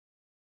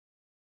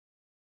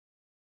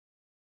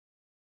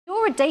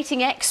you're a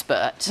dating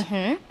expert,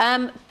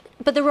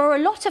 but there are a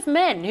lot of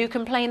men who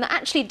complain that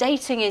actually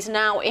dating is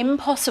now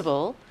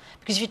impossible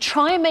because if you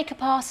try and make a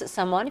pass at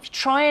someone, if you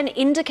try and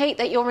indicate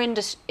that you're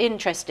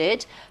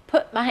interested,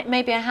 put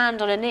maybe a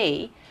hand on a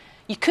knee,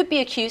 you could be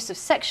accused of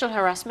sexual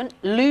harassment,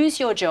 lose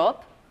your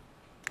job.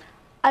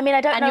 I mean,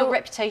 I don't know. And your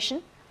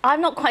reputation.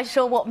 I'm not quite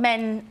sure what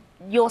men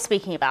you're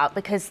speaking about,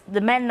 because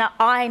the men that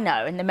I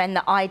know and the men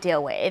that I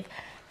deal with,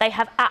 they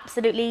have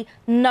absolutely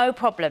no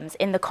problems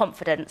in the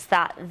confidence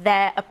that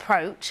their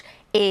approach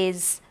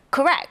is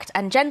correct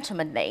and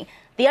gentlemanly.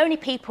 The only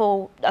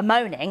people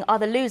moaning are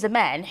the loser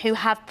men who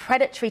have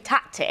predatory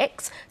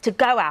tactics to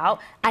go out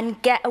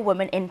and get a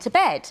woman into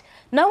bed.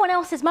 No one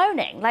else is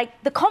moaning.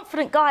 Like, the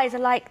confident guys are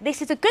like,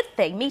 this is a good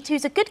thing, Me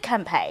Too's a good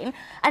campaign,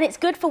 and it's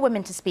good for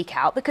women to speak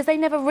out because they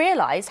never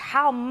realise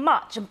how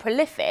much and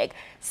prolific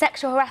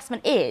sexual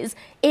harassment is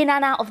in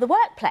and out of the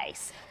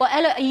workplace. Well,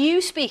 Ella, are you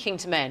speaking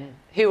to men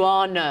who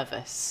are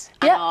nervous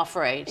and are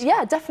afraid?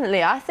 Yeah,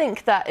 definitely. I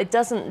think that it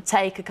doesn't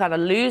take a kind of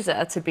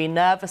loser to be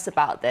nervous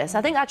about this.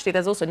 I think actually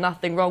there's also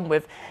nothing wrong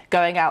with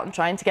going out and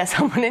trying to get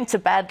someone into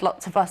bed.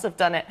 Lots of us have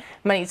done it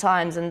many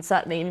times, and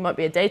certainly you might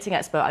be a dating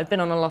expert. I've been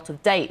on a lot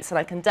of dates, and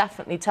I can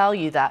definitely tell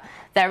you that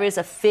there is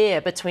a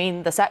fear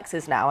between the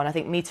sexes now, and I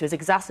think Me Too has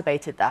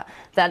exacerbated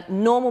that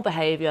normal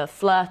behaviour,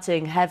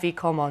 flirting, heavy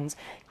comments,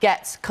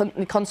 gets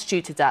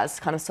constituted as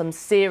kind of some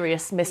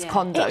serious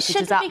misconduct, which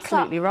is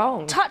absolutely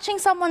wrong. Touching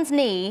someone's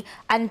knee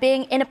and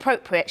being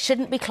inappropriate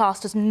shouldn't be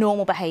classed as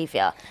normal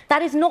behaviour.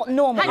 That is not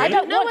normal. I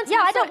don't want you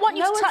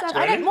to touch.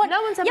 I don't want.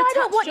 No one's ever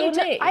touched your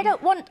knee. I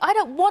don't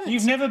want.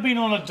 You've never been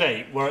on a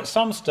date where at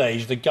some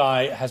stage the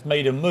guy has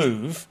made a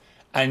move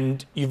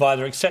and you've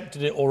either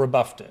accepted it or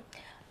rebuffed it?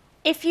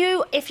 If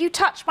you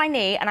touch my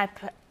knee and I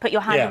put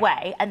your hand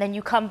away and then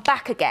you come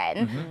back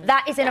again,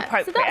 that is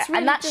inappropriate, so that's really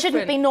and that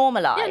shouldn't be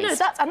normalised. Yeah, no,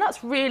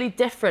 that's really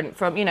different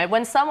from, you know,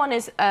 when someone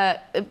is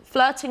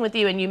flirting with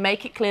you and you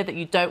make it clear that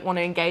you don't want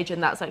to engage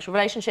in that sexual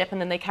relationship and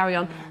then they carry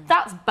on.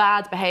 That's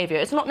bad behaviour.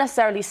 It's not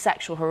necessarily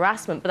sexual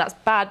harassment, but that's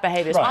bad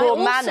behaviour. It's poor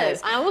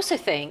manners. I also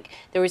think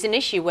there is an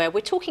issue where we're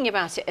talking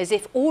about it as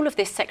if all of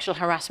this sexual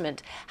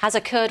harassment has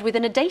occurred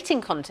within a dating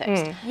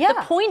context. The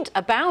point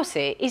about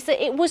it is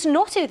that it was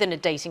not within a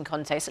dating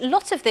context. A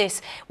lot of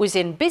this was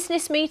in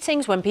business meetings,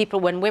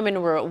 when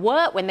women were at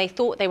work, when they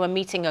thought they were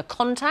meeting a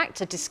contact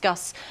to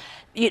discuss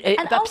a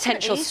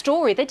potential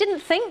story. They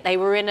didn't think they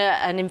were in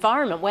an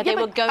environment where they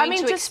were going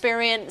to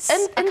experience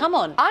a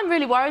come-on. I'm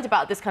really worried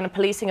about this kind of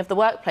policing of the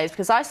workplace,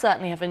 because I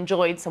certainly have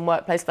enjoyed some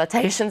workplace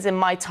flirtations in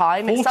my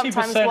time.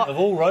 40% of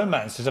all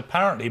romances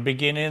apparently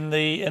begin in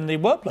the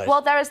workplace.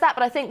 Well, there is that,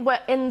 but I think we're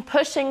in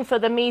pushing for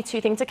the Me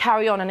Too thing to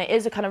carry on, and it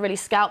is a kind of really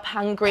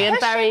scalp-hungry and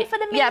very... for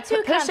the Me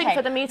Too pushing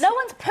for the Me Too. No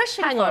one's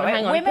pushing for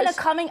it. Women are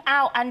coming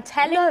out and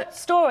telling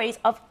stories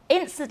of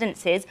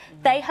incidences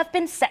they have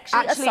been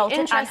sexually assaulted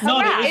and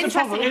harassed.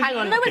 Hang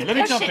on. Okay,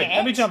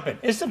 let me jump in.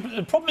 It's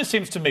the problem, it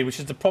seems to me, which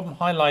is the problem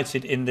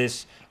highlighted in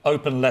this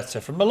open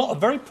letter from a lot of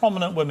very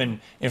prominent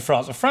women in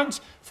France.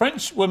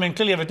 French women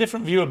clearly have a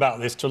different view about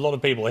this to a lot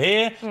of people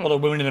here, a lot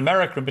of women in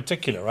America in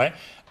particular, right?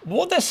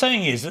 What they're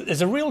saying is that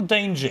there's a real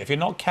danger, if you're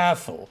not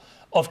careful,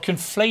 of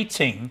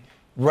conflating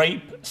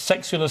rape,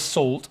 sexual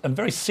assault and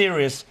very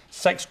serious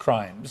sex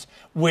crimes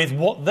with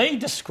what they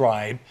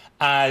describe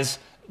as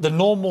the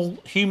normal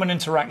human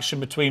interaction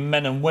between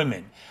men and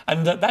women,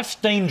 and that's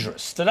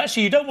dangerous. That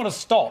actually you don't want to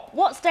stop.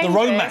 What's dangerous? The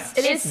romance.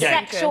 It is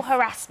sexual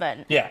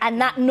harassment,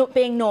 and that not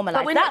being normalised.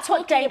 But we're that's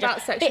not what talking dangerous.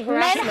 about sexual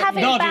harassment. Men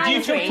having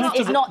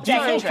boundaries is not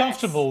dangerous. Do you feel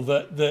comfortable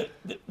that the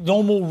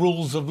normal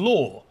rules of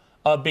law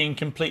are being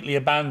completely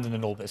abandoned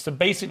in all this? So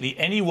basically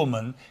any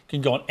woman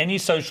can go on any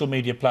social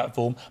media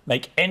platform,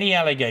 make any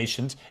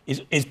allegations,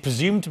 is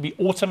presumed to be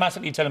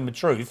automatically telling the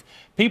truth.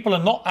 People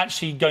are not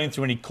actually going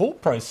through any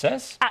court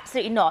process.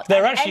 Absolutely not.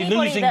 They're actually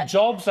losing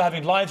jobs, they're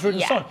having lives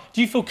ruined and so on.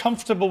 Do you feel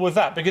comfortable with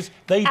that? Because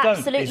they don't.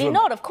 Absolutely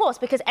not, of course,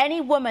 because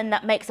any woman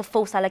that makes a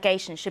false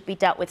allegation should be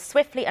dealt with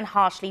swiftly and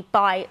harshly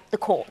by the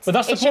courts. But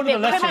that's the point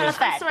of the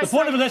letter. The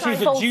point of the letter is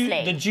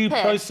that the due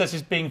process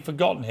is being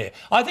forgotten here.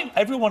 I think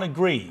everyone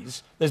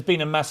agrees there's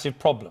been a massive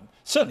problem.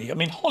 Certainly, I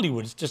mean,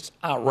 Hollywood's just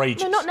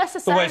outrageous. No, not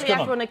necessarily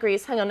everyone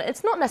agrees. Hang on,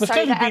 it's not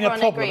necessarily that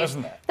everyone agrees.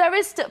 There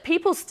is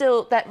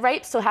still, that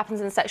rape still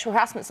happens and sexual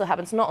harassment still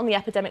happens, not on the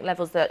epidemic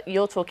levels that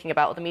you're talking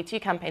about or the Me Too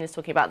campaign is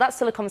talking about. That's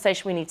still a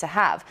conversation we need to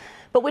have.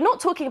 But we're not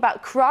talking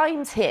about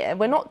crimes here.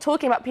 We're not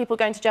talking about people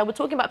going to jail. We're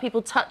talking about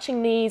people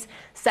touching knees,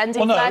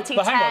 sending flirty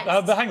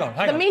texts. Hang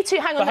on. The Me Too,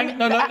 hang on.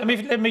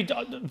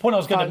 The point I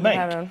was going to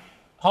make.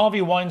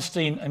 Harvey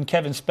Weinstein and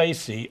Kevin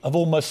Spacey have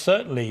almost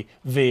certainly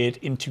veered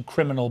into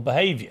criminal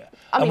behaviour.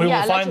 And we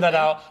will find that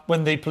out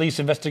when the police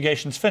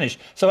investigation's finished.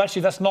 So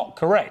actually, that's not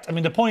correct. I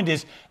mean, the point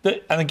is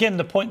that, and again,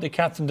 the point that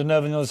Catherine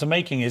Deneuve and others are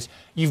making is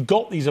you've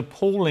got these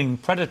appalling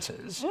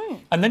predators,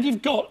 and then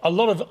you've got a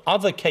lot of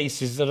other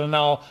cases that are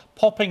now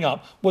popping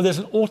up where there's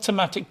an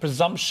automatic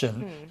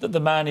presumption that the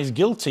man is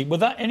guilty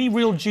without any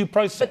real due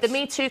process. But the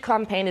Me Too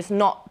campaign is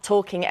not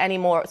talking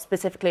anymore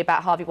specifically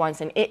about Harvey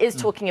Weinstein. It is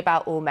talking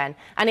about all men.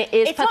 And it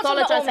is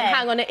pathologising,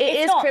 hang on, it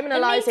is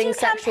criminalising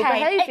sexual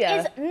behaviour. It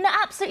is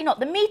absolutely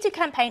not. The Me Too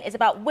campaign is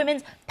about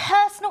women's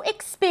personal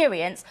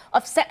experience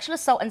of sexual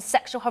assault and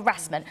sexual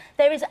harassment.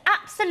 There is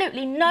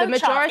absolutely no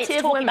chance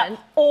it's talking about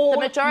all men.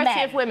 The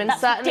majority of women,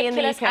 certainly in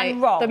the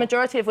UK, the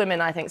majority of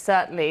women, I think,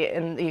 certainly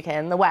in the UK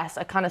and the West,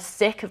 are kind of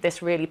sick of this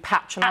really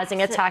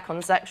patronising attack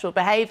on sexual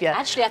behaviour.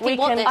 Actually, I think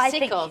what they're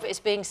sick of is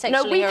being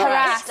sexually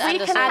harassed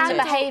and assaulted.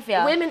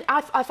 Behaviour. Women,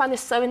 I find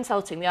this so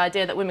insulting, the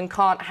idea that women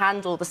can't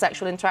handle the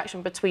sexual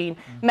interaction between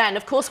men.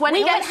 Of course, when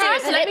it gets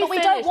serious, but we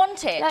don't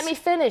want it. Let me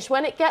finish.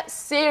 When it gets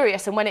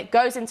serious and when it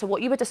goes into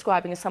what you were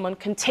describing as someone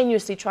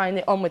continuously trying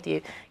it on with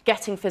you,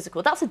 getting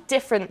physical, that's a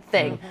different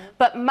thing.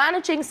 But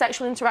managing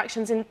sexual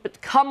interactions in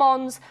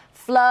come-ons,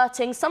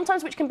 flirting,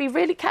 sometimes which can be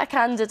really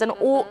candid and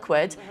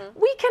awkward,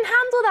 we can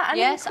handle that. And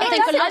yes, I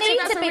think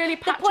that's a really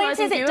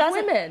patronising view of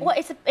women. Well,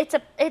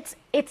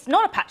 it's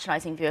not a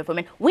patronising view of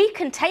women. We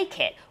can take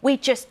it, we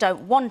just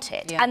don't want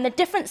it. Yeah. And the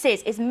difference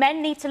is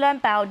men need to learn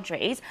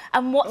boundaries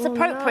and what's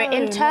appropriate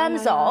in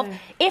terms of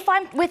if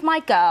I'm with my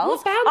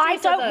girls, I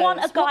don't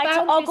want a guy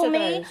to ogle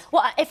me.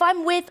 Well, if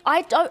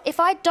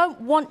I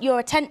don't want your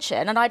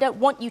attention and I don't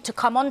want you to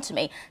come on to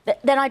me,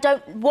 then I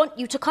don't want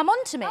you to come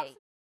on to me.